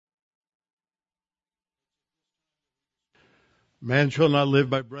Man shall not live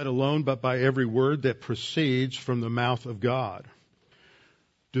by bread alone, but by every word that proceeds from the mouth of God.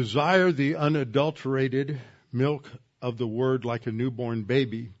 Desire the unadulterated milk of the word like a newborn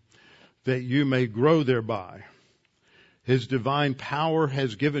baby, that you may grow thereby. His divine power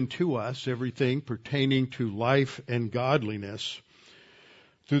has given to us everything pertaining to life and godliness,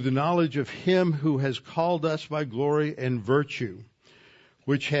 through the knowledge of Him who has called us by glory and virtue,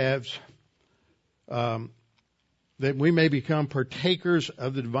 which has that we may become partakers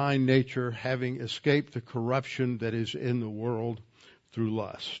of the divine nature, having escaped the corruption that is in the world through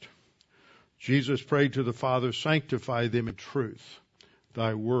lust. Jesus prayed to the Father, sanctify them in truth.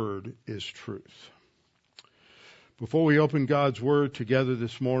 Thy word is truth. Before we open God's word together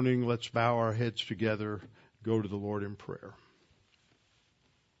this morning, let's bow our heads together, go to the Lord in prayer.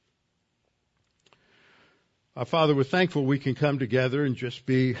 Father, we're thankful we can come together and just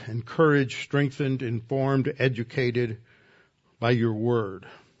be encouraged, strengthened, informed, educated by your word.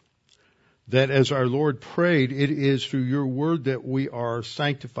 That as our Lord prayed, it is through your word that we are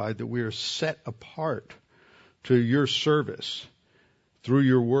sanctified, that we are set apart to your service through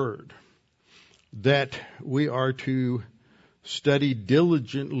your word. That we are to study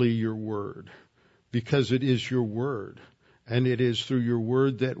diligently your word because it is your word. And it is through your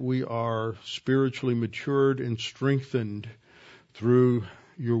word that we are spiritually matured and strengthened through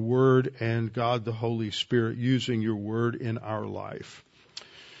your word and God the Holy Spirit using your word in our life.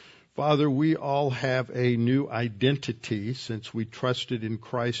 Father, we all have a new identity since we trusted in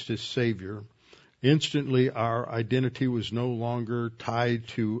Christ as Savior. Instantly, our identity was no longer tied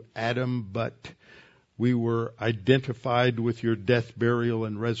to Adam, but we were identified with your death, burial,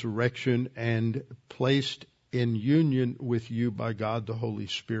 and resurrection and placed in union with you by God the Holy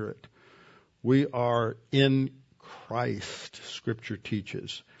Spirit. We are in Christ, Scripture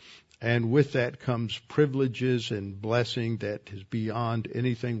teaches. And with that comes privileges and blessing that is beyond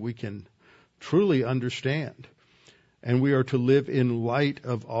anything we can truly understand. And we are to live in light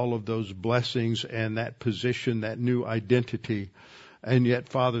of all of those blessings and that position, that new identity. And yet,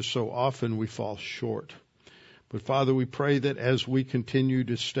 Father, so often we fall short. But Father, we pray that as we continue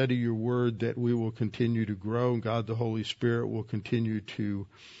to study your word, that we will continue to grow, and God the Holy Spirit will continue to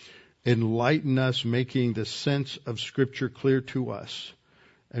enlighten us, making the sense of Scripture clear to us.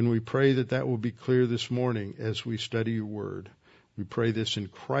 And we pray that that will be clear this morning as we study your word. We pray this in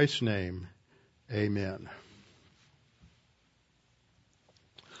Christ's name. Amen.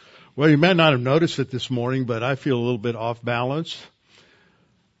 Well, you may not have noticed it this morning, but I feel a little bit off balance.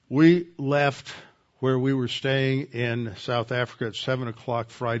 We left where we were staying in South Africa at 7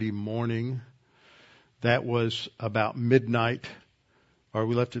 o'clock Friday morning. That was about midnight, or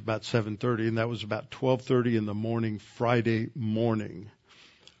we left at about 7:30, and that was about 12:30 in the morning Friday morning.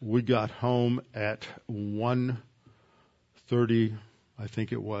 We got home at 1:30, I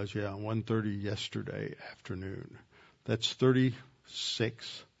think it was, 1:30 yesterday afternoon. That's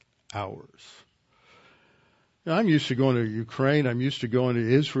 36 hours. Now, I'm used to going to Ukraine. I'm used to going to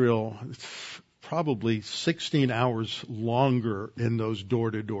Israel. It's probably 16 hours longer in those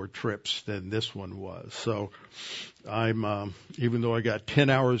door-to-door trips than this one was. So I'm, even though I got 10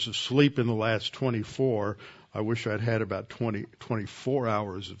 hours of sleep in the last 24, I wish I'd had about 24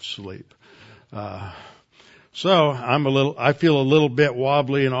 hours of sleep. So I feel a little bit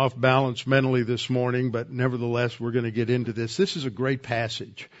wobbly and off balance mentally this morning, but nevertheless, we're going to get into this. This is a great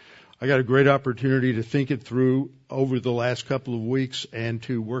passage. I got a great opportunity to think it through over the last couple of weeks and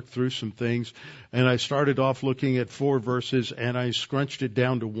to work through some things. And I started off looking at 4 verses and I scrunched it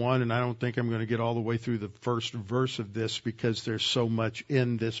down to 1, and I don't think I'm going to get all the way through the first verse of this because there's so much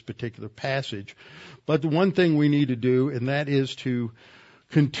in this particular passage. But the one thing we need to do, and that is to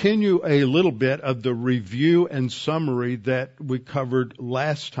continue a little bit of the review and summary that we covered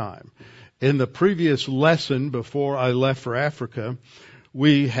last time. In the previous lesson before I left for Africa,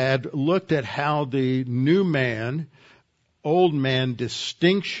 we had looked at how the new man, old man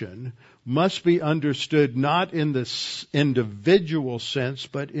distinction must be understood not in the individual sense,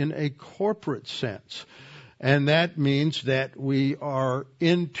 but in a corporate sense. And that means that we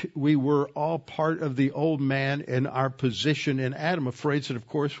were all part of the old man and our position in Adam, a phrase that, of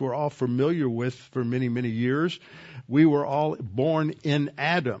course, we're all familiar with for many, many years. We were all born in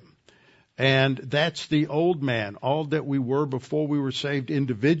Adam. And that's the old man, all that we were before we were saved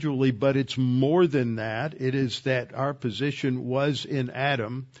individually, but it's more than that. It is that our position was in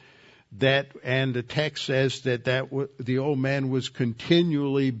Adam, and the text says that the old man was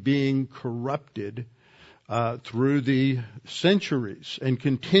continually being corrupted through the centuries and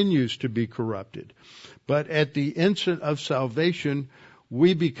continues to be corrupted. But at the instant of salvation,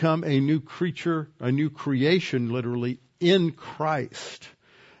 we become a new creature, a new creation, literally, in Christ.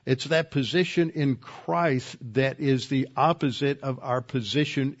 It's that position in Christ that is the opposite of our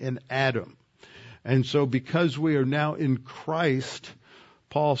position in Adam. And so because we are now in Christ,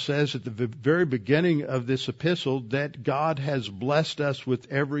 Paul says at the very beginning of this epistle that God has blessed us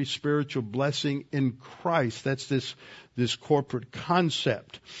with every spiritual blessing in Christ. That's this corporate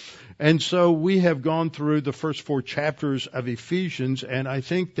concept. And so we have gone through the first 4 chapters of Ephesians, and I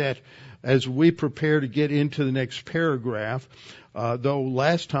think that as we prepare to get into the next paragraph, though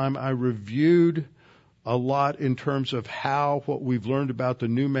last time I reviewed a lot in terms of how what we've learned about the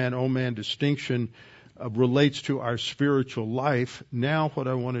new man, old man distinction relates to our spiritual life. Now what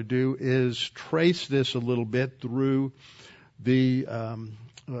I want to do is trace this a little bit through the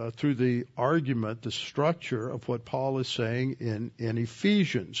argument, the structure of what Paul is saying in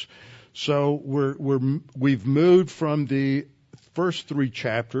Ephesians. So we've moved from the first 3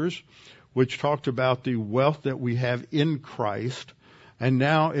 chapters, which talked about the wealth that we have in Christ, and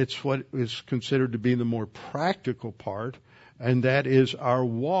now it's what is considered to be the more practical part, and that is our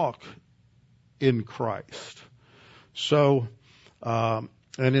walk in Christ. So, and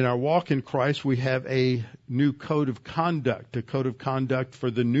in our walk in Christ, we have a new code of conduct, a code of conduct for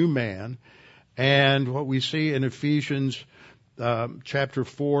the new man. And what we see in Ephesians chapter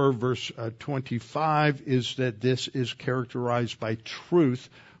 4, verse 25, is that this is characterized by truth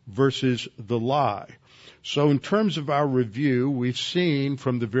versus the lie. So in terms of our review, we've seen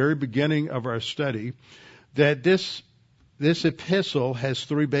from the very beginning of our study that this epistle has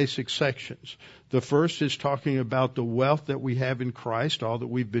 3 basic sections. The first is talking about the wealth that we have in Christ, all that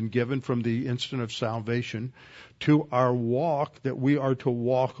we've been given from the instant of salvation, to our walk, that we are to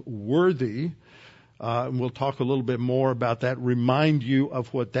walk worthy. And we'll talk a little bit more about that, remind you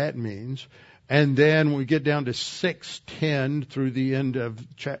of what that means. And then when we get down to 6:10 through the end of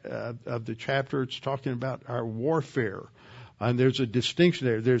the chapter, it's talking about our warfare. And there's a distinction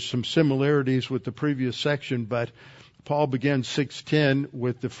there. There's some similarities with the previous section, but Paul begins 6:10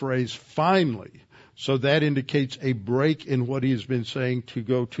 with the phrase finally. So that indicates a break in what he has been saying to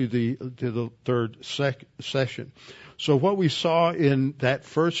go to the third session. So what we saw in that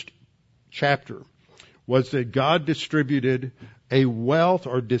first chapter was that God distributed a wealth,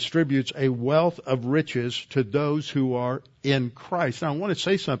 or distributes a wealth of riches to those who are in Christ. Now I want to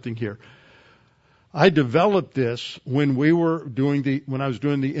say something here. I developed this when I was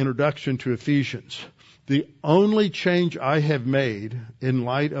doing the introduction to Ephesians. The only change I have made in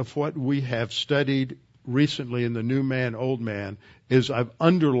light of what we have studied recently in the new man, old man, is I've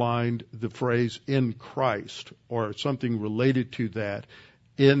underlined the phrase in Christ, or something related to that,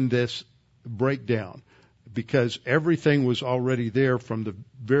 in this breakdown, because everything was already there from the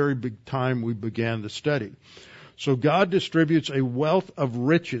very big time we began the study. So God distributes a wealth of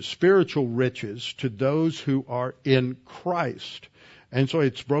riches, spiritual riches, to those who are in Christ. And so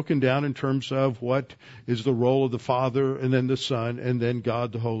it's broken down in terms of what is the role of the Father, and then the Son, and then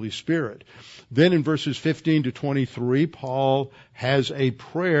God the Holy Spirit. Then in verses 15 to 23, Paul has a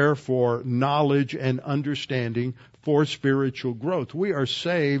prayer for knowledge and understanding for spiritual growth. We are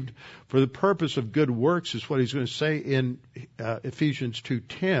saved for the purpose of good works, is what he's going to say in Ephesians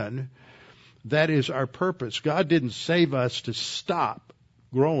 2:10. That is our purpose. God didn't save us to stop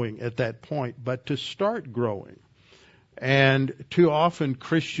growing at that point, but to start growing. And too often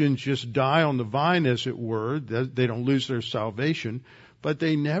Christians just die on the vine, as it were. They don't lose their salvation, but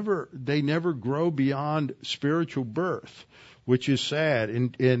they never grow beyond spiritual birth, which is sad.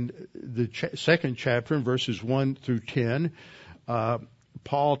 In the second chapter, in verses 1 through 10,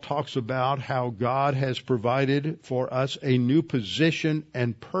 Paul talks about how God has provided for us a new position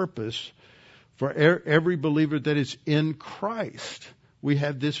and purpose for every believer that is in Christ. We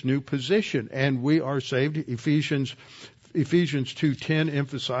have this new position, and we are saved. Ephesians 2:10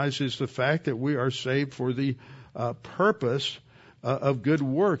 emphasizes the fact that we are saved for the purpose of good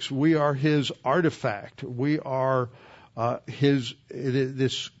works. We are His artifact. We are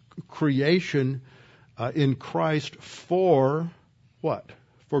this creation in Christ for what?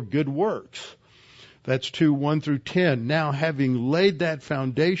 For good works. That's 2:1 through 10. Now, having laid that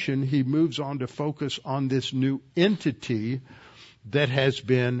foundation, he moves on to focus on this new entity that has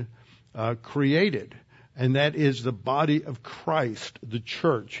been created, and that is the body of Christ, the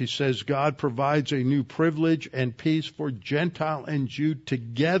church. He says God provides a new privilege and peace for Gentile and Jew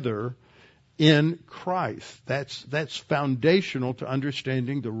together in Christ. That's foundational to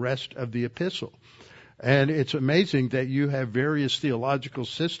understanding the rest of the epistle. And it's amazing that you have various theological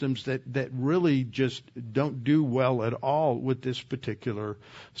systems that really just don't do well at all with this particular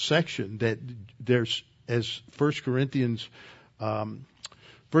section. That there's, as 1 Corinthians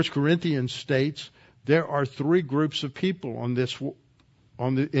states, there are three groups of people in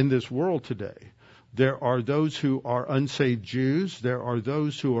this world today. There are those who are unsaved Jews, there are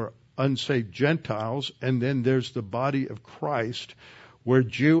those who are unsaved Gentiles, and then there's the body of Christ, where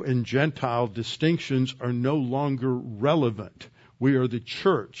Jew and Gentile distinctions are no longer relevant. We are the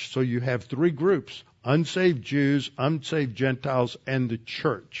church. So you have three groups: unsaved Jews, unsaved Gentiles, and the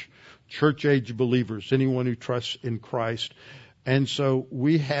church. Church-age believers, anyone who trusts in Christ. And so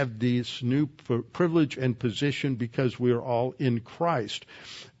we have this new privilege and position because we are all in Christ.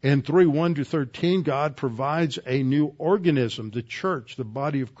 In 3:1-13, God provides a new organism, the church, the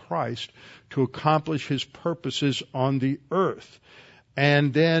body of Christ, to accomplish his purposes on the earth.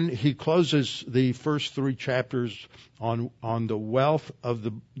 And then he closes the first three chapters on the wealth of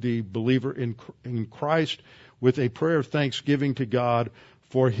the believer in Christ with a prayer of thanksgiving to God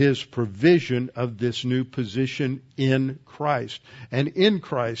for his provision of this new position in Christ. And in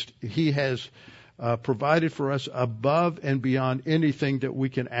Christ, he has provided for us above and beyond anything that we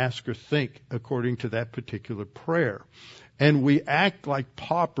can ask or think according to that particular prayer. And we act like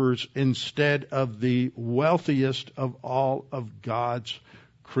paupers instead of the wealthiest of all of God's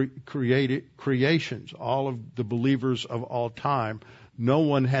creations, all of the believers of all time. No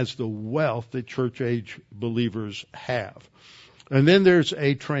one has the wealth that church-age believers have. And then there's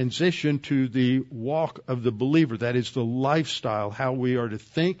a transition to the walk of the believer. That is the lifestyle, how we are to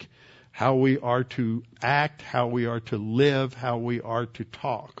think, how we are to act, how we are to live, how we are to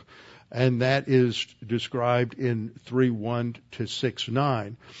talk. And that is described in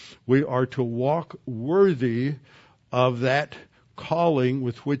 3:1-6:9. We are to walk worthy of that calling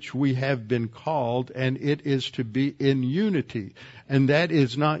with which we have been called, and it is to be in unity. And that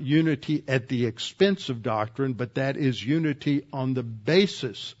is not unity at the expense of doctrine, but that is unity on the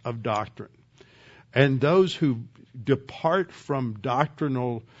basis of doctrine. And those who depart from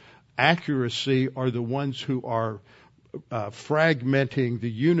doctrinal accuracy are the ones who are fragmenting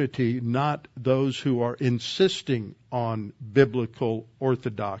the unity, not those who are insisting on biblical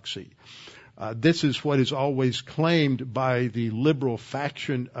orthodoxy. This is what is always claimed by the liberal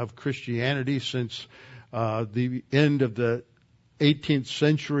faction of Christianity since the end of the 18th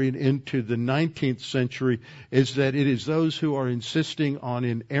century and into the 19th century, is that it is those who are insisting on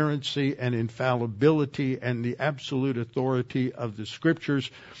inerrancy and infallibility and the absolute authority of the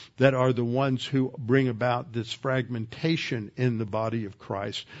Scriptures that are the ones who bring about this fragmentation in the body of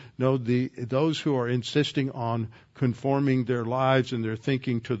Christ. No, those who are insisting on conforming their lives and their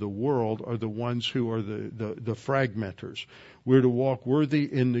thinking to the world are the ones who are the fragmenters. We're to walk worthy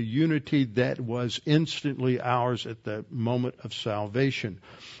in the unity that was instantly ours at the moment of salvation.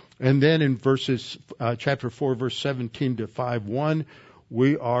 And then in chapter 4, verse 17 to 5:1,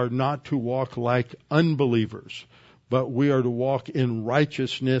 we are not to walk like unbelievers, but we are to walk in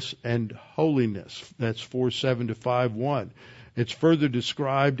righteousness and holiness. That's 4:7 to 5:1. It's further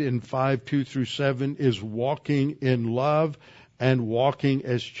described in 5:2-7 is walking in love and walking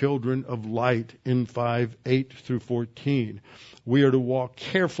as children of light in 5:8-14. We are to walk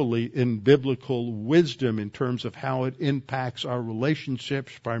carefully in biblical wisdom in terms of how it impacts our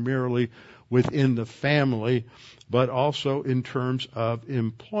relationships, primarily within the family, but also in terms of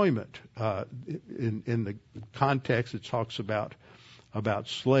employment. In the context, it talks about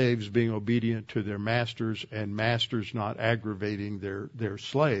slaves being obedient to their masters and masters not aggravating their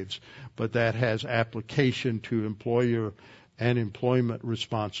slaves. But that has application to employer and employment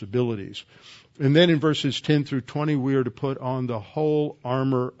responsibilities. And then in verses 10-20, we are to put on the whole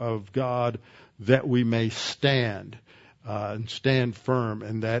armor of God that we may stand and stand firm.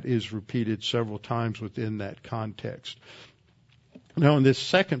 And that is repeated several times within that context. Now in this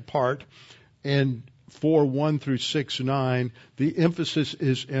second part, in 4:1-6:9, the emphasis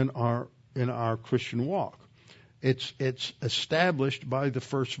is in our Christian walk. It's established by the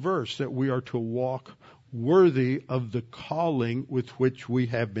first verse that we are to walk worthy of the calling with which we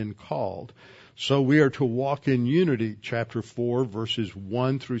have been called. So we are to walk in unity, chapter 4, verses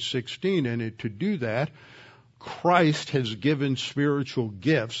 1-16. And to do that, Christ has given spiritual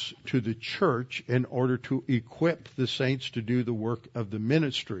gifts to the church in order to equip the saints to do the work of the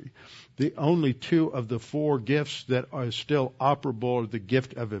ministry. The only two of the four gifts that are still operable are the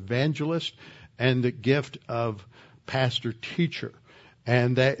gift of evangelist and the gift of pastor-teacher.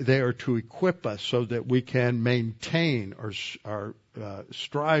 And they are to equip us so that we can maintain our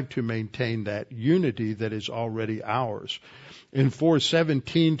strive to maintain that unity that is already ours. In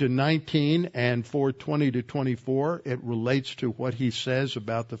 4:17 to 19 and 4:20 to 24, it relates to what he says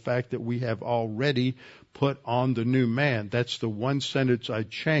about the fact that we have already put on the new man. That's the one sentence I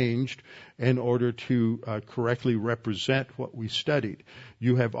changed in order to correctly represent what we studied.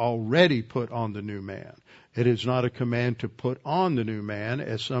 You have already put on the new man. It is not a command to put on the new man,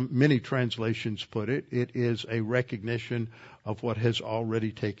 as many translations put it. It is a recognition of what has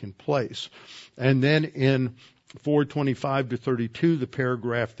already taken place. And then in 4:25 to 32, the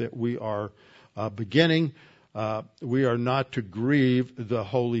paragraph that we are beginning, we are not to grieve the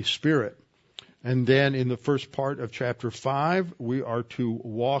Holy Spirit. And then in the first part of chapter 5, we are to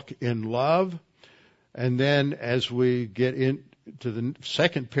walk in love. And then as we get into the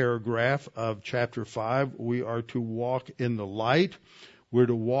second paragraph of chapter 5, we are to walk in the light. We're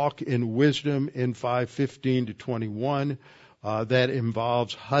to walk in wisdom in 5:15 to 21. That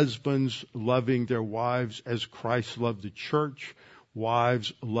involves husbands loving their wives as Christ loved the church,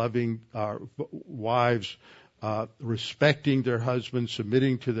 wives respecting their husbands,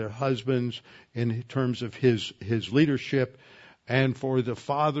 submitting to their husbands in terms of his leadership, and for the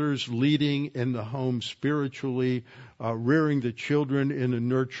fathers leading in the home spiritually, rearing the children in the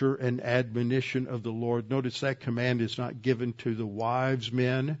nurture and admonition of the Lord. Notice that command is not given to the wives,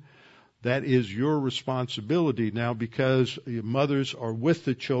 men. That is your responsibility. Now, because mothers are with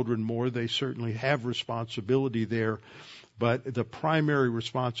the children more, they certainly have responsibility there. But the primary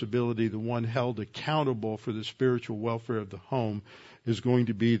responsibility, the one held accountable for the spiritual welfare of the home, is going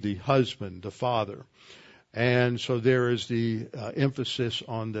to be the husband, the father. And so there is the emphasis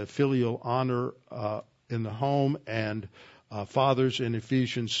on the filial honor in the home, and fathers in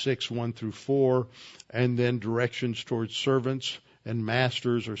Ephesians 6:1 through 4, and then directions towards servants and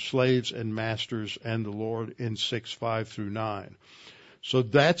masters, or slaves and masters, and the Lord in 6:5 through 9. So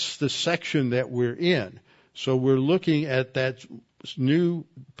that's the section that we're in. So we're looking at that new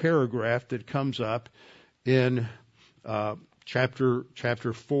paragraph that comes up in chapter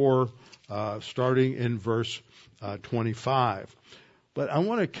 4, starting in verse 25. But I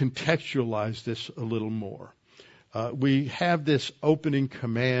want to contextualize this a little more. We have this opening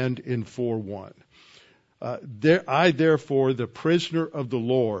command in 4:1. I, therefore, the prisoner of the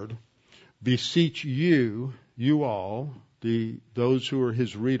Lord, beseech you all, those who are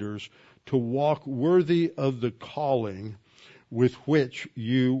his readers, to walk worthy of the calling with which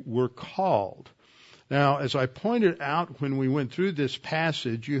you were called. Now, as I pointed out when we went through this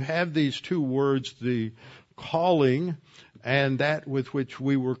passage, you have these two words, the calling and that with which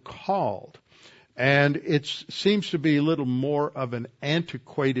we were called. And it seems to be a little more of an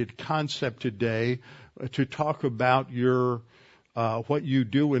antiquated concept today to talk about your what you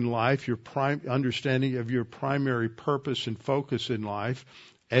do in life, your understanding of your primary purpose and focus in life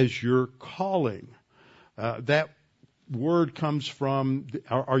as your calling. That word comes from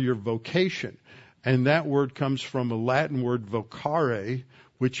your vocation. And that word comes from a Latin word, vocare,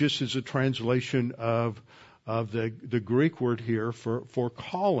 which just is a translation of the Greek word here for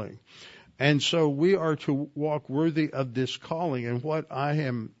calling. And so we are to walk worthy of this calling. And what I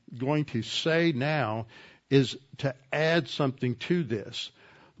am going to say now is to add something to this.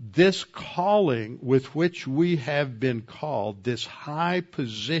 This calling with which we have been called, this high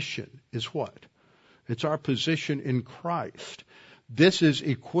position, is what? It's our position in Christ. This is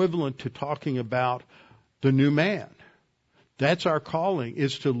equivalent to talking about the new man. That's our calling,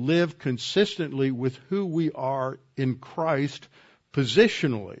 is to live consistently with who we are in Christ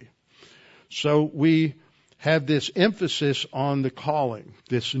positionally. So we have this emphasis on the calling,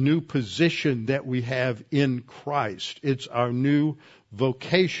 this new position that we have in Christ. It's our new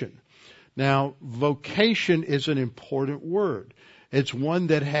vocation. Now, vocation is an important word. It's one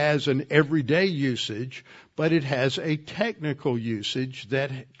that has an everyday usage, but it has a technical usage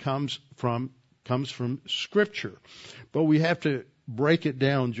that comes from Scripture. But we have to break it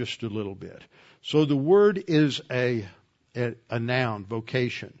down just a little bit. So the word is a noun,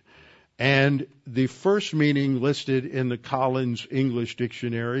 vocation. And the first meaning listed in the Collins English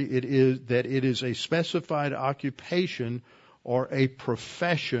Dictionary, it is a specified occupation or a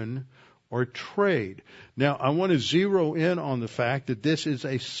profession or trade. Now, I want to zero in on the fact that this is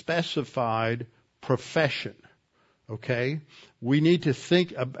a specified profession. Okay? We need to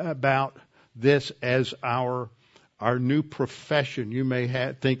think about this as our new profession. You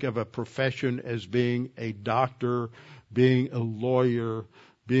may think of a profession as being a doctor, being a lawyer,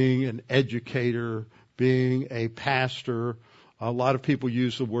 being an educator, being a pastor. A lot of people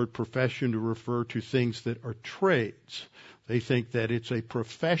use the word profession to refer to things that are trades. They think that it's a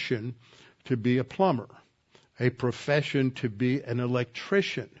profession to be a plumber, a profession to be an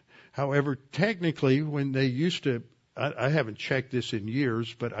electrician. However, technically, when they used to, I haven't checked this in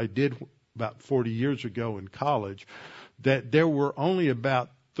years, but I did about 40 years ago in college, that there were only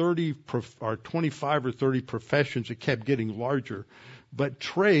about 30 or 25 or 30 professions. It kept getting larger, but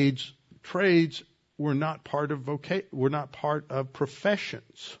trades were not part of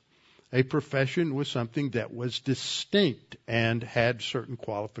professions. A profession was something that was distinct and had certain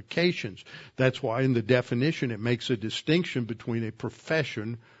qualifications. That's why in the definition it makes a distinction between a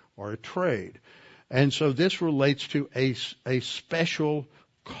profession or a trade. And so this relates to a special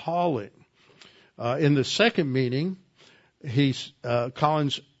calling. In the second meaning,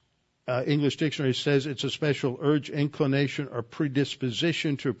 Collins English Dictionary says it's a special urge, inclination, or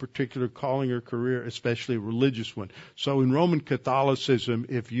predisposition to a particular calling or career, especially a religious one. So in Roman Catholicism,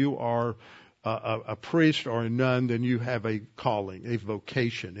 if you are a priest or a nun, then you have a calling, a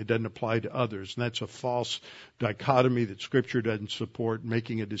vocation. It doesn't apply to others. And that's a false dichotomy that Scripture doesn't support,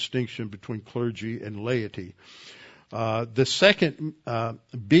 making a distinction between clergy and laity. The second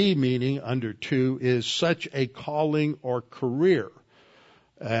B meaning under 2 is such a calling or career.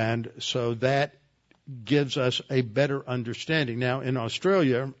 And so that gives us a better understanding. Now, in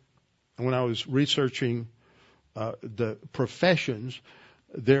Australia, when I was researching the professions,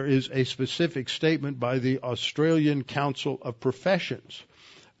 there is a specific statement by the Australian Council of Professions.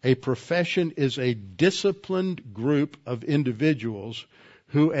 A profession is a disciplined group of individuals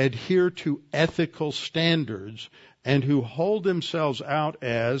who adhere to ethical standards and who hold themselves out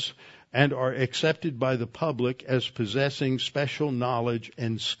as and are accepted by the public as possessing special knowledge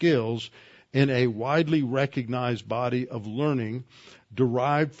and skills in a widely recognized body of learning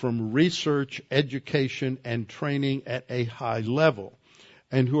derived from research, education, and training at a high level,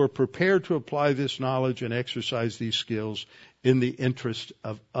 and who are prepared to apply this knowledge and exercise these skills in the interest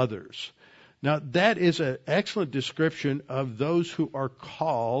of others. Now, that is an excellent description of those who are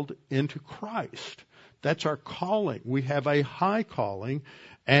called into Christ. That's our calling. We have a high calling,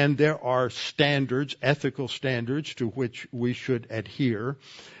 and there are standards, ethical standards, to which we should adhere.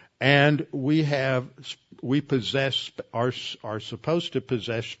 And we are supposed to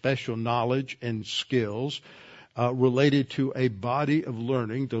possess special knowledge and skills related to a body of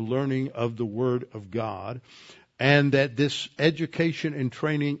learning, the learning of the Word of God, and that this education and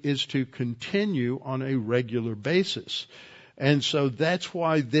training is to continue on a regular basis. And so that's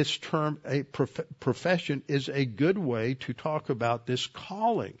why this term, a profession, is a good way to talk about this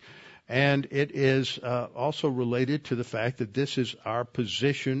calling. And it is also related to the fact that this is our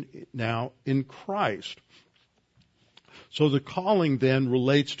position now in Christ. So the calling then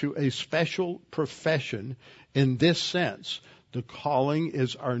relates to a special profession in this sense. The calling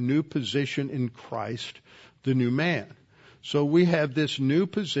is our new position in Christ, the new man. So we have this new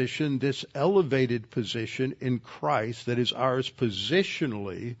position, this elevated position in Christ that is ours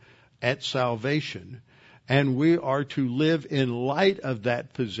positionally at salvation. And we are to live in light of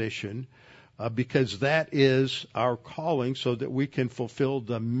that position because that is our calling so that we can fulfill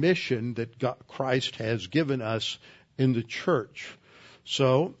the mission that Christ has given us in the church.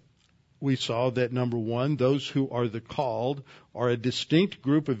 So we saw that, number one, those who are the called are a distinct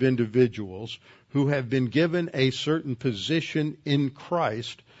group of individuals who have been given a certain position in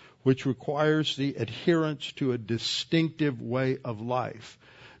Christ, which requires the adherence to a distinctive way of life.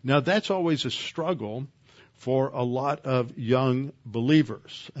 Now, that's always a struggle for a lot of young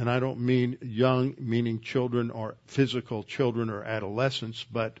believers. And I don't mean young, meaning children or physical children or adolescents,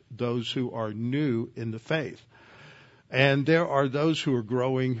 but those who are new in the faith. And there are those who are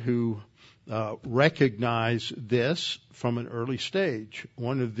growing who recognize this from an early stage.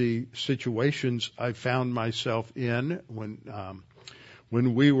 One of the situations I found myself in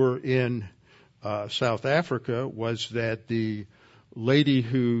when we were in South Africa was that the lady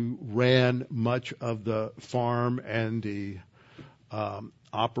who ran much of the farm and the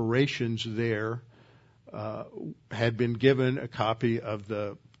operations there had been given a copy of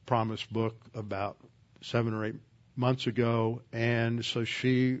the Promise Book about 7 or 8 months ago, and so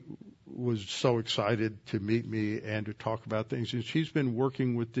she was so excited to meet me and to talk about things. And she's been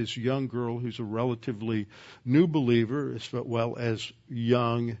working with this young girl who's a relatively new believer, as well as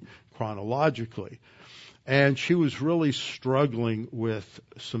young chronologically. And she was really struggling with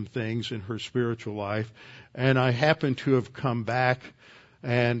some things in her spiritual life. And I happened to have come back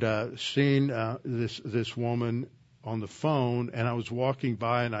and seen this woman on the phone, and I was walking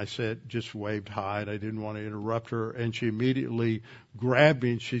by, and I said, just waved hi, and I didn't want to interrupt her, and she immediately grabbed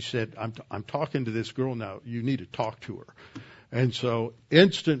me, and she said, I'm talking to this girl now. You need to talk to her. And so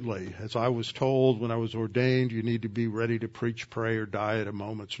instantly, as I was told when I was ordained, you need to be ready to preach, pray, or die at a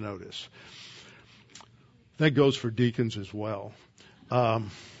moment's notice. That goes for deacons as well.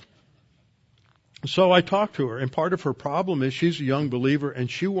 So I talked to her, and part of her problem is she's a young believer, and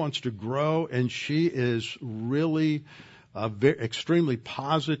she wants to grow, and she is really extremely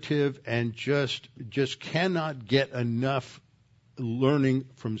positive and just cannot get enough learning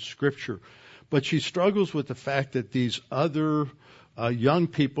from Scripture. But she struggles with the fact that these other young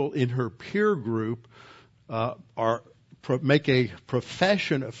people in her peer group make a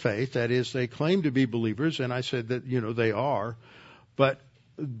profession of faith. That is, they claim to be believers, and I said that, they are, but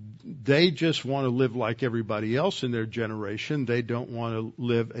they just want to live like everybody else in their generation. They don't want to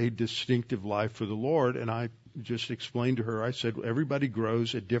live a distinctive life for the Lord. And I just explained to her, I said, everybody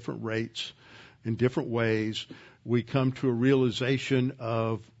grows at different rates, in different ways. We come to a realization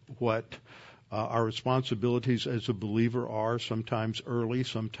of what our responsibilities as a believer are, sometimes early,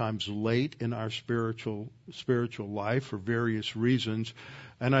 sometimes late in our spiritual life for various reasons.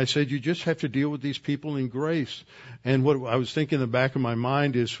 And I said, you just have to deal with these people in grace. And what I was thinking in the back of my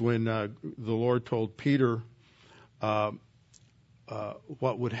mind is when the Lord told Peter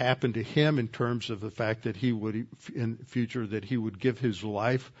what would happen to him in terms of the fact that he would, in the future, that he would give his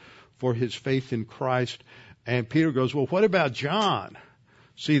life for his faith in Christ. And Peter goes, well, what about John?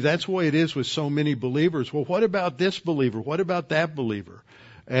 See, that's the way it is with so many believers. Well, what about this believer? What about that believer?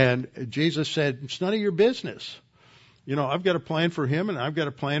 And Jesus said, it's none of your business. I've got a plan for him and I've got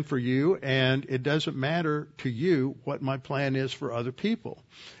a plan for you, and it doesn't matter to you what my plan is for other people.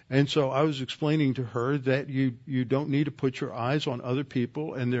 And so I was explaining to her that you don't need to put your eyes on other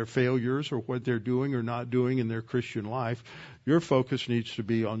people and their failures or what they're doing or not doing in their Christian life. Your focus needs to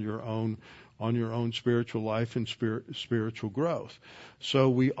be on your own spiritual life and spiritual growth. So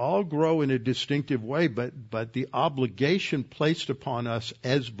we all grow in a distinctive way, but the obligation placed upon us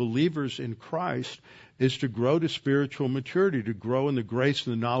as believers in Christ is to grow to spiritual maturity, to grow in the grace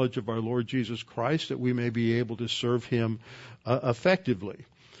and the knowledge of our Lord Jesus Christ, that we may be able to serve Him effectively.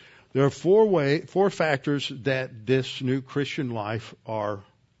 There are four factors that this new Christian life are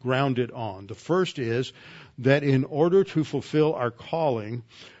grounded on. The first is that in order to fulfill our calling,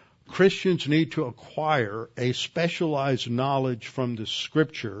 Christians need to acquire a specialized knowledge from the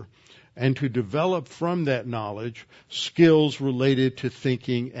Scripture and to develop from that knowledge skills related to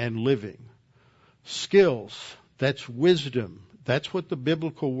thinking and living. Skills, that's wisdom. That's what the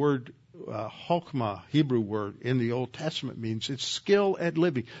biblical word chokmah, Hebrew word in the Old Testament means. It's skill at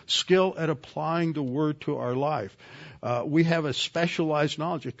living, skill at applying the Word to our life. We have a specialized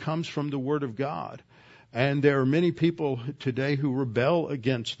knowledge. It comes from the Word of God. And there are many people today who rebel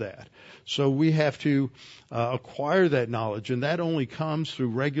against that. So we have to acquire that knowledge, and that only comes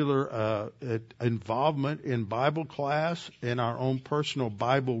through regular involvement in Bible class, in our own personal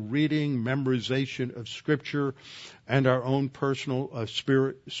Bible reading, memorization of Scripture, and our own personal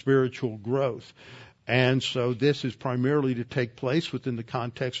spiritual growth. And so this is primarily to take place within the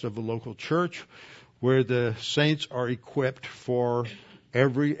context of a local church where the saints are equipped for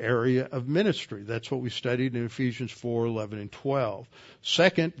every area of ministry. That's what we studied in Ephesians 4, 11, and 12.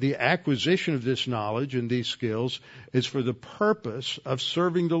 Second, the acquisition of this knowledge and these skills is for the purpose of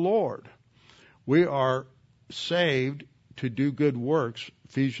serving the Lord. We are saved to do good works,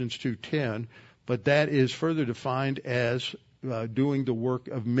 Ephesians 2:10, but that is further defined as doing the work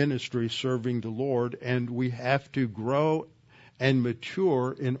of ministry, serving the Lord, and we have to grow and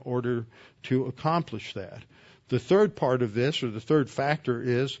mature in order to accomplish that. The third part of this, or the third factor,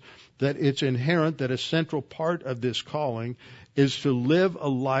 is that it's inherent that a central part of this calling is to live a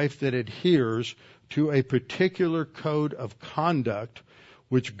life that adheres to a particular code of conduct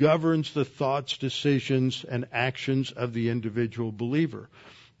which governs the thoughts, decisions, and actions of the individual believer.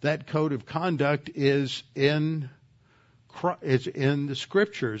 That code of conduct is in the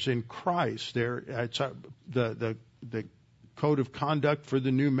Scriptures, in Christ. It's the code of conduct for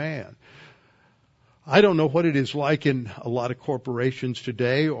the new man. I don't know what it is like in a lot of corporations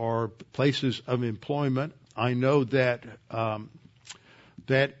today or places of employment. I know that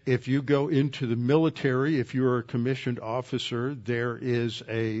if you go into the military, if you're a commissioned officer, there is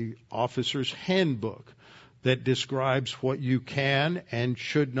a officer's handbook that describes what you can and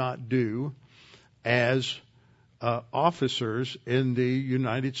should not do as officers in the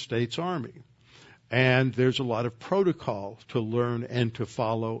United States Army. And there's a lot of protocol to learn and to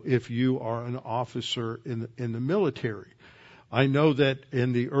follow if you are an officer in the military. I know that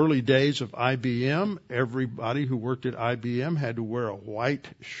in the early days of IBM, everybody who worked at IBM had to wear a white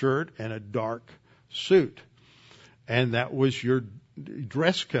shirt and a dark suit. And that was your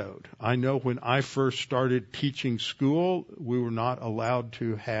dress code. I know when I first started teaching school, we were not allowed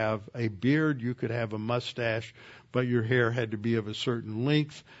to have a beard. You could have a mustache, but your hair had to be of a certain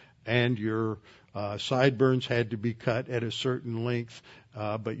length, and your Sideburns had to be cut at a certain length,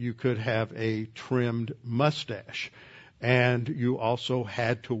 but you could have a trimmed mustache. And you also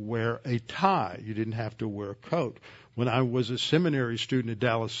had to wear a tie. You didn't have to wear a coat. When I was a seminary student at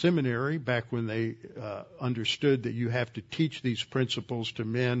Dallas Seminary, back when they understood that you have to teach these principles to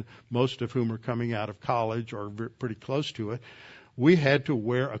men, most of whom are coming out of college or pretty close to it, we had to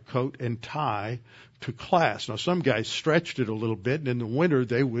wear a coat and tie to class. Now, some guys stretched it a little bit, and in the winter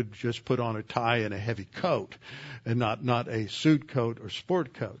they would just put on a tie and a heavy coat, and not a suit coat or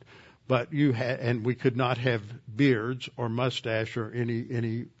sport coat. But and we could not have beards or mustache or any.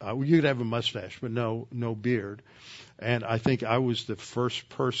 You could have a mustache, but no beard. And I think I was the first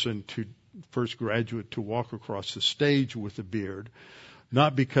graduate to walk across the stage with a beard.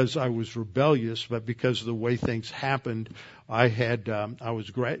 Not because I was rebellious, but because of the way things happened. I was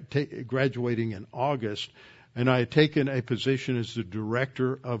graduating in August, and I had taken a position as the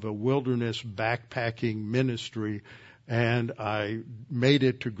director of a wilderness backpacking ministry, and I made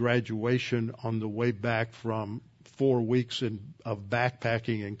it to graduation on the way back from 4 weeks of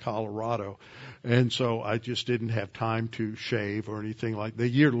backpacking in Colorado. And so I just didn't have time to shave or anything like that. A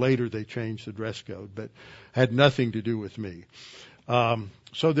year later, they changed the dress code, but had nothing to do with me.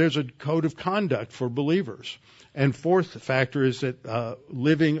 So there's a code of conduct for believers. And fourth factor is that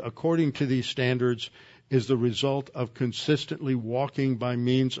living according to these standards is the result of consistently walking by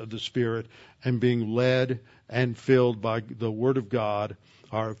means of the Spirit and being led and filled by the Word of God,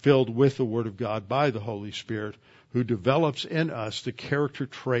 or filled with the Word of God by the Holy Spirit, who develops in us the character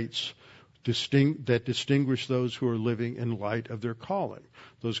traits that distinguish those who are living in light of their calling.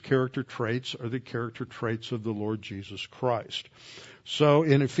 Those character traits are the character traits of the Lord Jesus Christ. So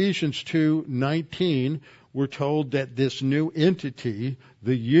in Ephesians 2:19, we're told that this new entity,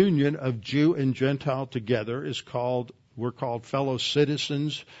 the union of Jew and Gentile together, we're called fellow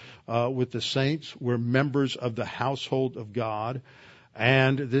citizens with the saints. We're members of the household of God.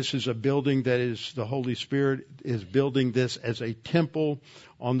 And this is a building that the Holy Spirit is building this as a temple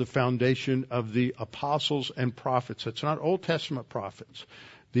on the foundation of the apostles and prophets. It's not Old Testament prophets.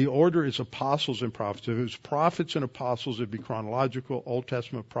 The order is apostles and prophets. If it was prophets and apostles, it'd be chronological, Old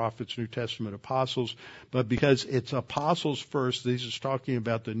Testament prophets, New Testament apostles. But because it's apostles first, this is talking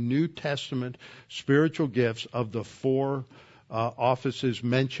about the New Testament spiritual gifts of the four offices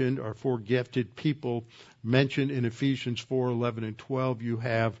mentioned, or four gifted people mentioned in Ephesians 4:11 and 12. You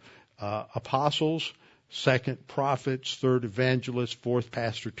have apostles, second prophets, third evangelists, fourth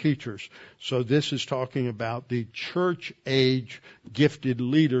pastor teachers. So this is talking about the church age gifted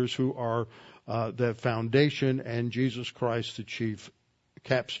leaders who are the foundation, and Jesus Christ the chief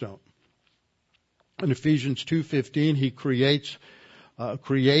capstone. In Ephesians 2:15, he created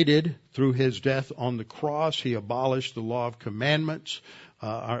through his death on the cross. He abolished the law of commandments,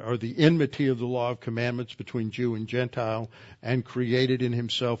 or the enmity of the law of commandments between Jew and Gentile, and created in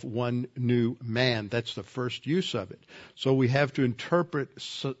himself one new man. That's the first use of it. So we have to interpret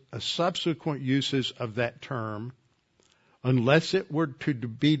subsequent uses of that term. Unless it were to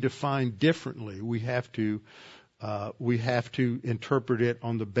be defined differently, we have to interpret it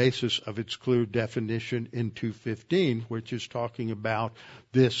on the basis of its clear definition in 2:15, which is talking about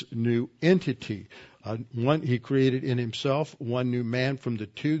this new entity. He created in himself one new man from the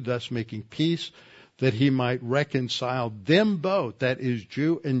two, thus making peace, that he might reconcile them both, that is,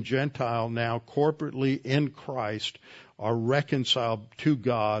 Jew and Gentile, now corporately in Christ, are reconciled to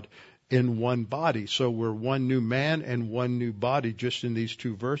God in one body. So we're one new man and one new body. Just in these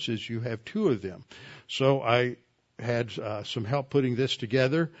two verses, you have two of them. So I had some help putting this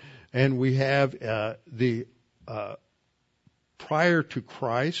together, and we have the prior to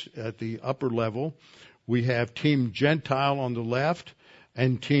Christ at the upper level. We have Team Gentile on the left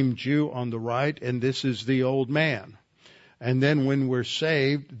and Team Jew on the right, and this is the old man. And then when we're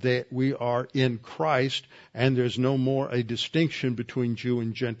saved, that we are in Christ, and there's no more a distinction between Jew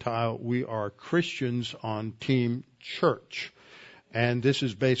and Gentile. We are Christians on Team Church. And this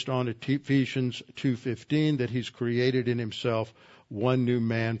is based on Ephesians 2:15, that he's created in himself one new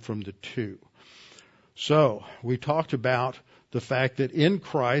man from the two. So we talked about the fact that in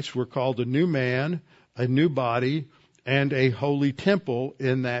Christ we're called a new man, a new body, and a holy temple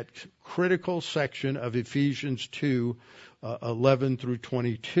in that critical section of Ephesians 2:11 through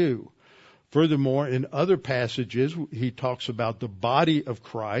 22. Furthermore, in other passages, he talks about the body of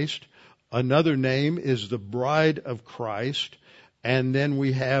Christ. Another name is the bride of Christ. And then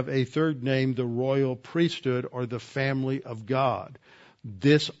we have a third name, the royal priesthood, or the family of God.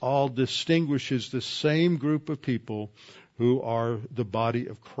 This all distinguishes the same group of people who are the body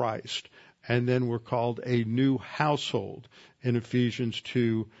of Christ. And then we're called a new household in Ephesians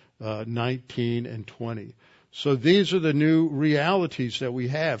 2, 19 and 20. So these are the new realities that we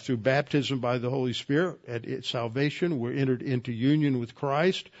have through baptism by the Holy Spirit. At salvation, we're entered into union with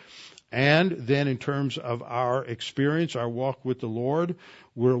Christ. And then in terms of our experience, our walk with the Lord,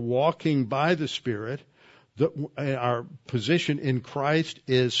 we're walking by the Spirit. Our position in Christ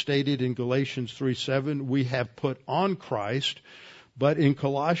is stated in Galatians 3:7. We have put on Christ. But in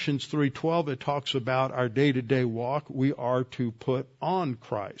Colossians 3:12, it talks about our day-to-day walk. We are to put on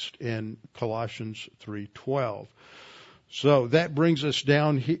Christ in Colossians 3:12. So that brings us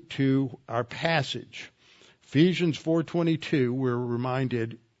down to our passage. Ephesians 4:22, we're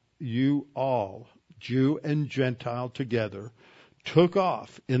reminded, you all, Jew and Gentile together, took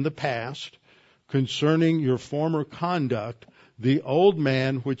off in the past concerning your former conduct the old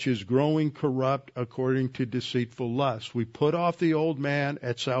man which is growing corrupt according to deceitful lust. We put off the old man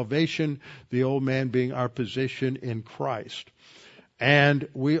at salvation, the old man being our position in Christ. And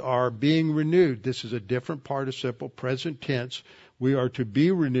we are being renewed. This is a different participle, present tense. We are to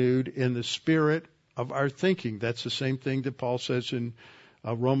be renewed in the spirit of our thinking. That's the same thing that Paul says in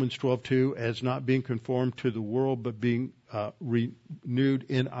Romans 12:2, as not being conformed to the world, but being renewed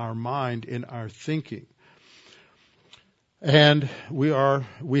in our mind, in our thinking. And we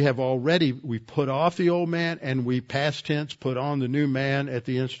put off the old man, and we past tense put on the new man at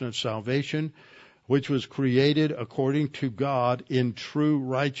the instant of salvation, which was created according to God in true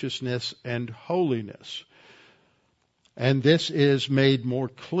righteousness and holiness. And this is made more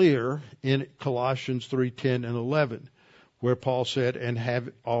clear in Colossians 3:10 and 11, where Paul said, and have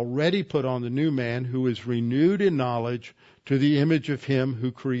already put on the new man who is renewed in knowledge to the image of him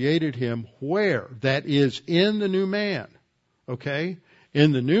who created him. Where? That is in the new man. Okay?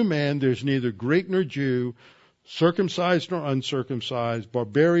 In the new man, there's neither Greek nor Jew, circumcised nor uncircumcised,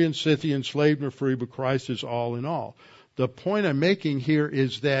 barbarian, Scythian, slave nor free, but Christ is all in all. The point I'm making here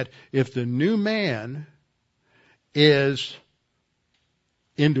is that if the new man is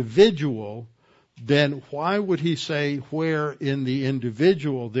individual, then why would he say where in the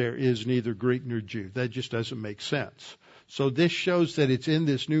individual there is neither Greek nor Jew? That just doesn't make sense. So this shows that it's in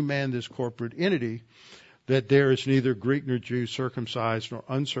this new man, this corporate entity, that there is neither Greek nor Jew, circumcised nor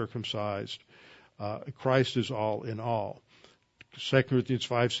uncircumcised. Christ is all in all. 2 Corinthians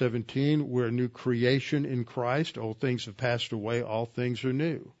 5:17, we're a new creation in Christ. Old things have passed away, all things are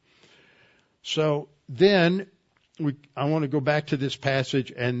new. So then I want to go back to this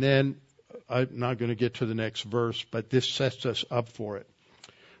passage, and then I'm not going to get to the next verse, but this sets us up for it.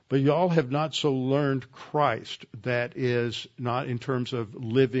 But y'all have not so learned Christ, that is, not in terms of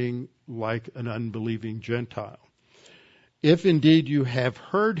living like an unbelieving Gentile. If indeed you have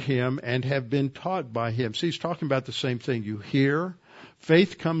heard him and have been taught by him. See, he's talking about the same thing. You hear.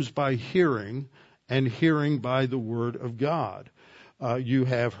 Faith comes by hearing, and hearing by the word of God. You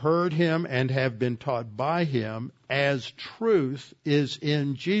have heard him and have been taught by him, as truth is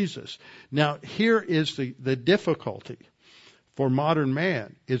in Jesus. Now, here is the difficulty for modern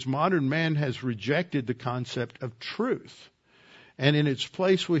man, is modern man has rejected the concept of truth. And in its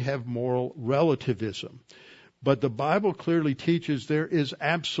place we have moral relativism. But the Bible clearly teaches there is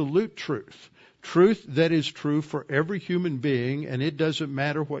absolute truth. Truth that is true for every human being, and it doesn't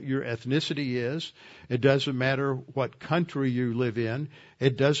matter what your ethnicity is. It doesn't matter what country you live in.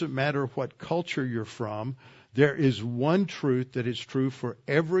 It doesn't matter what culture you're from. There is one truth that is true for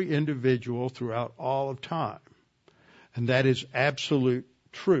every individual throughout all of time. And that is absolute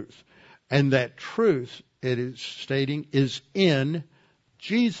truth. And that truth, it is stating, is in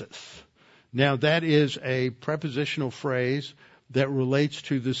Jesus. Now, that is a prepositional phrase that relates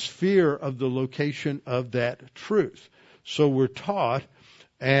to the sphere of the location of that truth. So we're taught,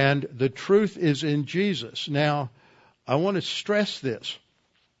 and the truth is in Jesus. Now, I want to stress this,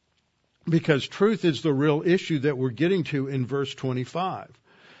 because truth is the real issue that we're getting to in verse 25.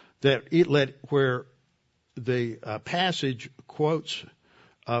 Where the passage quotes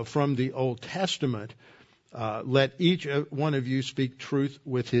from the Old Testament, let each one of you speak truth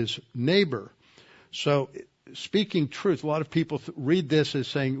with his neighbor. So speaking truth, a lot of people read this as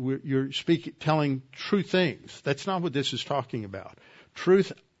saying you're telling true things. That's not what this is talking about.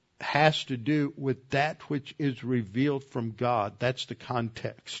 Truth has to do with that which is revealed from God. That's the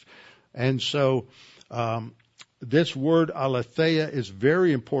context. And so this word aletheia is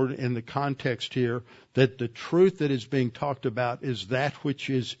very important in the context here, that the truth that is being talked about is that which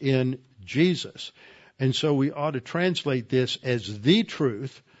is in Jesus. And so we ought to translate this as the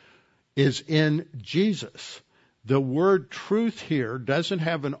truth is in Jesus. The word truth here doesn't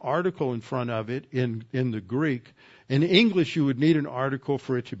have an article in front of it in the Greek. In English, you would need an article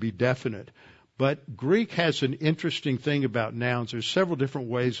for it to be definite. But Greek has an interesting thing about nouns. There's several different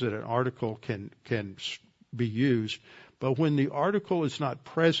ways that an article can be used. But when the article is not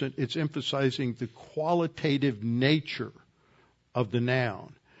present, it's emphasizing the qualitative nature of the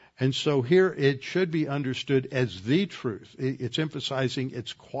noun. And so here it should be understood as the truth. It's emphasizing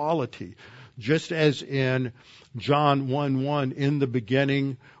its quality. Just as in John 1:1, in the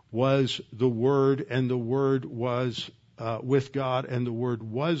beginning was the Word, and the Word was with God, and the Word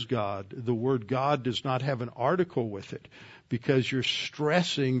was God. The word God does not have an article with it because you're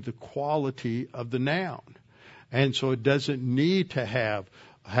stressing the quality of the noun. And so it doesn't need to have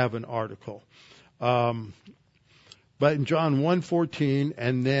an article. But in John 1:14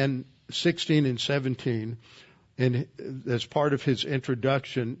 and then 16 and 17, and as part of his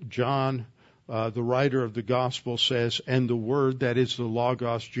introduction, John, the writer of the gospel, says, "And the Word, that is the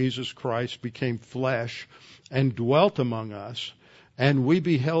Logos, Jesus Christ, became flesh and dwelt among us, and we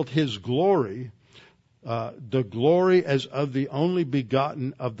beheld his glory, the glory as of the only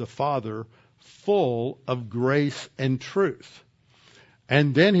begotten of the Father, full of grace and truth."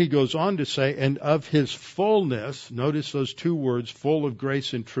 And then he goes on to say, "And of his fullness," notice those two words, full of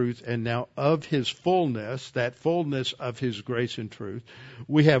grace and truth, and now of his fullness, that fullness of his grace and truth,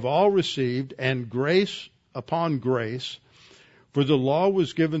 "we have all received, and grace upon grace. For the law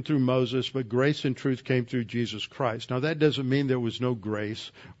was given through Moses, but grace and truth came through Jesus Christ." Now that doesn't mean there was no grace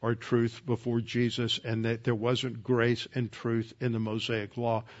or truth before Jesus and that there wasn't grace and truth in the Mosaic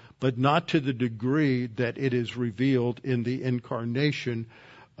law, but not to the degree that it is revealed in the incarnation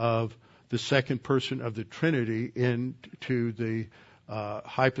of the second person of the Trinity into the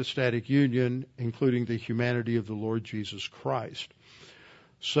hypostatic union, including the humanity of the Lord Jesus Christ.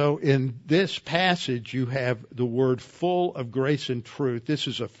 So in this passage, you have the word full of grace and truth. This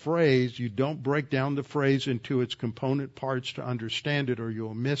is a phrase. You don't break down the phrase into its component parts to understand it or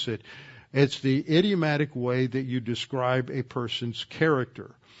you'll miss it. It's the idiomatic way that you describe a person's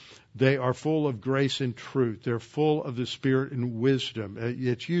character. They are full of grace and truth. They're full of the Spirit and wisdom.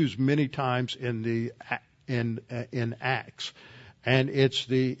 It's used many times in Acts. And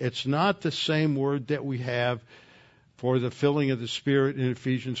it's not the same word that we have for the filling of the Spirit in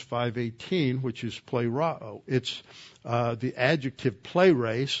Ephesians 5:18, which is plerao. It's the adjective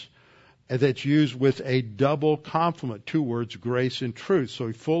pleres that's used with a double complement, two words, grace and truth.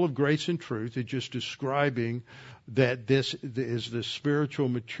 So full of grace and truth is just describing that this is the spiritual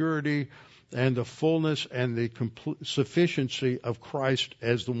maturity and the fullness and the sufficiency of Christ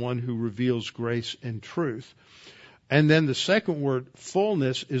as the one who reveals grace and truth. And then the second word,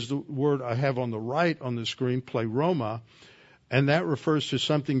 fullness, is the word I have on the right on the screen, pleroma, and that refers to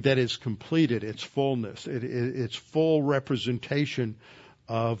something that is completed, its fullness. It's full representation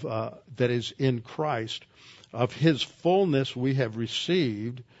of that is in Christ. Of his fullness we have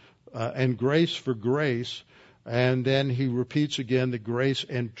received, and grace for grace, and then he repeats again, the grace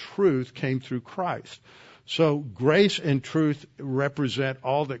and truth came through Christ. So grace and truth represent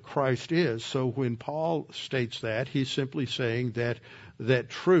all that Christ is. So when Paul states that, he's simply saying that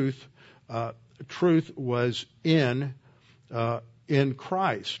truth was in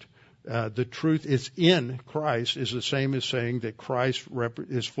Christ. The truth is in Christ is the same as saying that Christ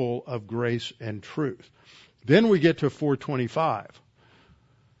is full of grace and truth. Then we get to 425.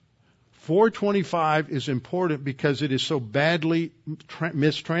 425 is important because it is so badly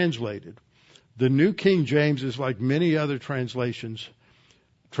mistranslated. The New King James is like many other translations,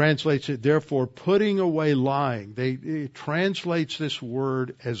 translates it, therefore, putting away lying. It translates this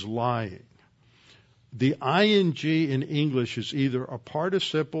word as lying. The ing in English is either a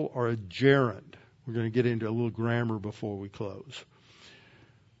participle or a gerund. We're going to get into a little grammar before we close.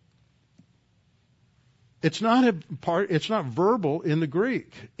 It's not verbal in the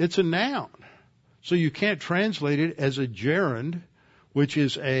Greek. It's a noun. So you can't translate it as a gerund, which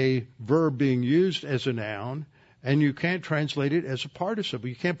is a verb being used as a noun, and you can't translate it as a participle.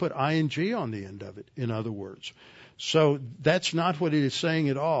 You can't put ing on the end of it, in other words. So that's not what it is saying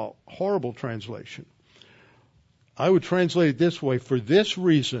at all. Horrible translation. I would translate it this way: for this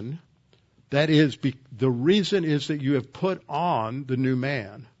reason, that is, the reason is that you have put on the new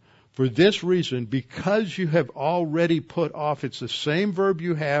man. For this reason, because you have already put off, it's the same verb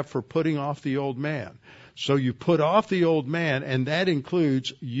you have for putting off the old man. So you put off the old man, and that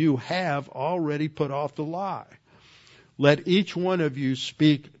includes you have already put off the lie. Let each one of you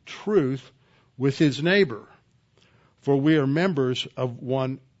speak truth with his neighbor, for we are members of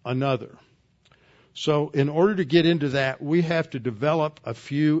one another. So in order to get into that, we have to develop a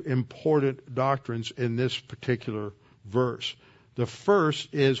few important doctrines in this particular verse. The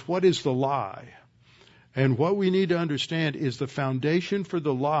first is, what is the lie? And what we need to understand is the foundation for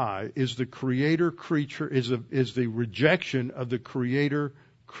the lie is the creator-creature, is the rejection of the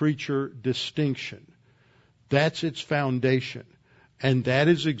creator-creature distinction. That's its foundation. And that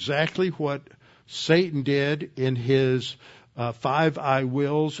is exactly what Satan did in his 5 I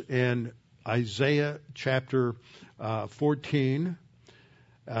wills in Isaiah chapter 14.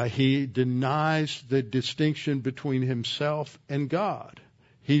 He denies the distinction between himself and God.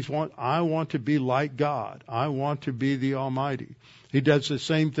 I want to be like God. I want to be the Almighty. He does the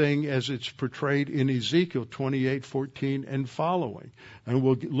same thing as it's portrayed in Ezekiel 28:14 and following. And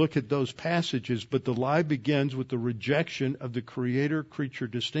we'll look at those passages, but the lie begins with the rejection of the creator-creature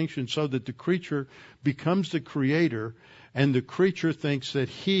distinction so that the creature becomes the creator and the creature thinks that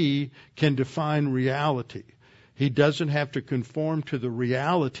he can define reality. He doesn't have to conform to the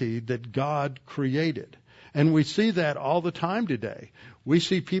reality that God created. And we see that all the time today. We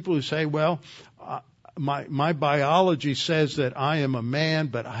see people who say, well, my biology says that I am a man,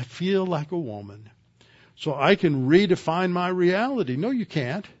 but I feel like a woman. So I can redefine my reality. No, you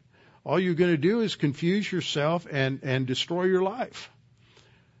can't. All you're going to do is confuse yourself and destroy your life.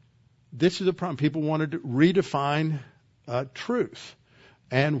 This is the problem. People want to redefine truth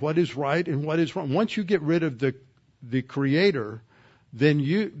and what is right and what is wrong. Once you get rid of the creator,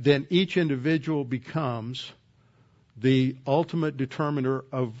 then each individual becomes the ultimate determiner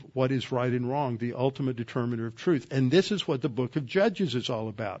of what is right and wrong, the ultimate determiner of truth. And this is what the book of Judges is all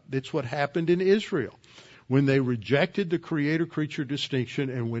about. It's what happened in Israel. When they rejected the creator-creature distinction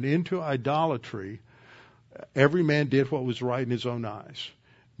and went into idolatry, every man did what was right in his own eyes.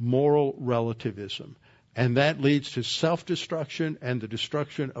 Moral relativism. And that leads to self-destruction and the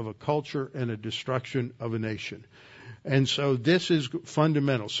destruction of a culture and a destruction of a nation. And so this is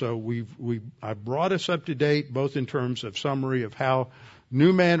fundamental. So I brought us up to date, both in terms of summary of how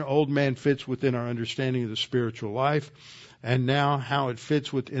new man, old man fits within our understanding of the spiritual life, and now how it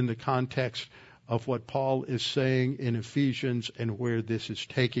fits within the context of what Paul is saying in Ephesians and where this is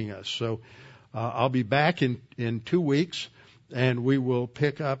taking us. So I'll be back in 2 weeks, and we will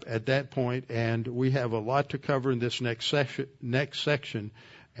pick up at that point, and we have a lot to cover in this next section.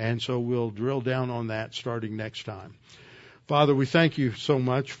 And so we'll drill down on that starting next time. Father, we thank you so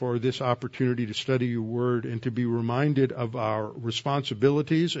much for this opportunity to study your word and to be reminded of our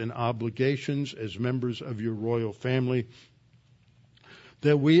responsibilities and obligations as members of your royal family,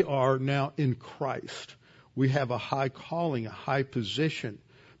 that we are now in Christ. We have a high calling, a high position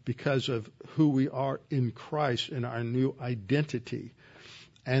because of who we are in Christ and our new identity.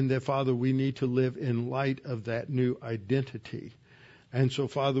 And that, Father, we need to live in light of that new identity. And so,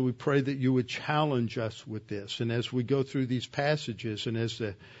 Father, we pray that you would challenge us with this. And as we go through these passages and as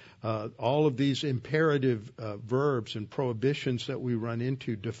all of these imperative verbs and prohibitions that we run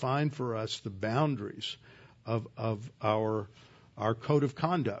into define for us the boundaries of our code of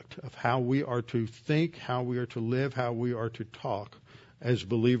conduct, of how we are to think, how we are to live, how we are to talk as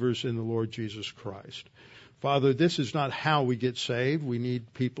believers in the Lord Jesus Christ. Father, this is not how we get saved. We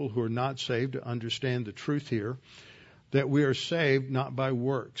need people who are not saved to understand the truth here, that we are saved not by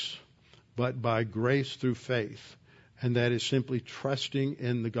works, but by grace through faith. And that is simply trusting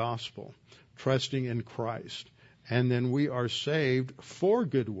in the gospel, trusting in Christ. And then we are saved for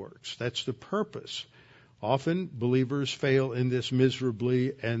good works. That's the purpose. Often believers fail in this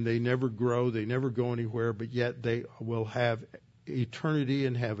miserably, and they never grow, they never go anywhere, but yet they will have eternity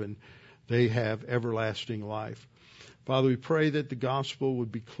in heaven. They have everlasting life. Father, we pray that the gospel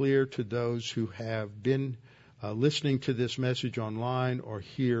would be clear to those who have been listening to this message online or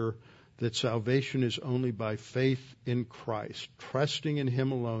here, that salvation is only by faith in Christ, trusting in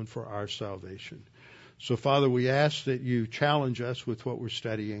him alone for our salvation. So, Father, we ask that you challenge us with what we're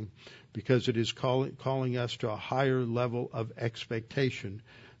studying, because it is calling us to a higher level of expectation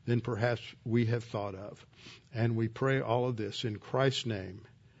than perhaps we have thought of. And we pray all of this in Christ's name.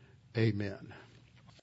 Amen.